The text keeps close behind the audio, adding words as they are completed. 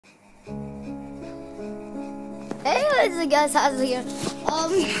Hey, what's up, guys? How's it here? I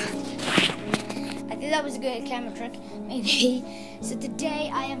think that was a good camera trick, maybe. So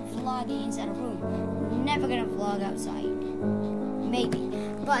today I am vlogging inside a room. Never gonna vlog outside, maybe.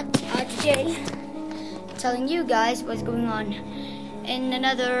 But today, telling you guys what's going on in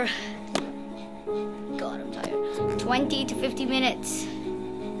another. God, I'm tired. 20 to 50 minutes,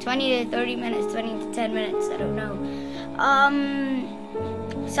 20 to 30 minutes, 20 to 10 minutes. I don't know.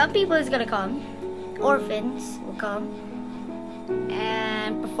 Some people is gonna come. Orphans will come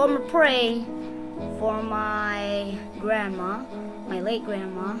and perform a prayer for my grandma, my late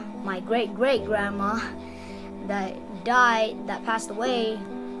grandma, my great-great-grandma that passed away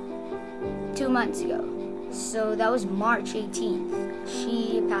 2 months ago. So that was March 18th.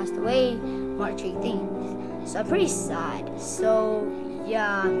 She passed away March 18th. So I'm pretty sad. So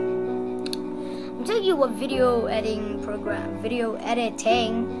yeah, I'm telling you what video editing.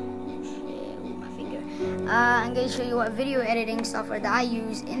 I'm going to show you what video editing software that I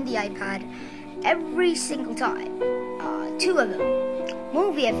use in the iPad every single time. 2 of them.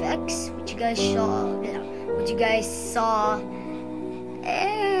 Movie FX, which you guys saw,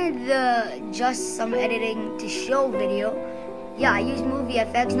 and just some editing to show video. Yeah, I use Movie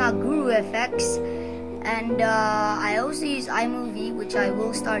FX, not Guru FX. And I also use iMovie, which I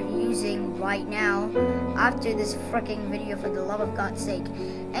will start using right now after this freaking video, for the love of God's sake.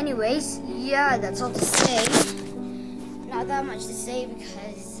 Anyways, yeah, that's all to say. Not that much to say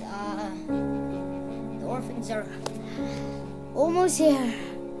because the orphans are almost here.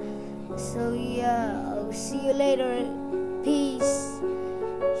 So yeah, I'll see you later. Peace.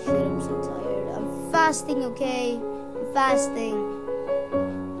 Shit, I'm so tired. I'm fasting, okay? I'm fasting.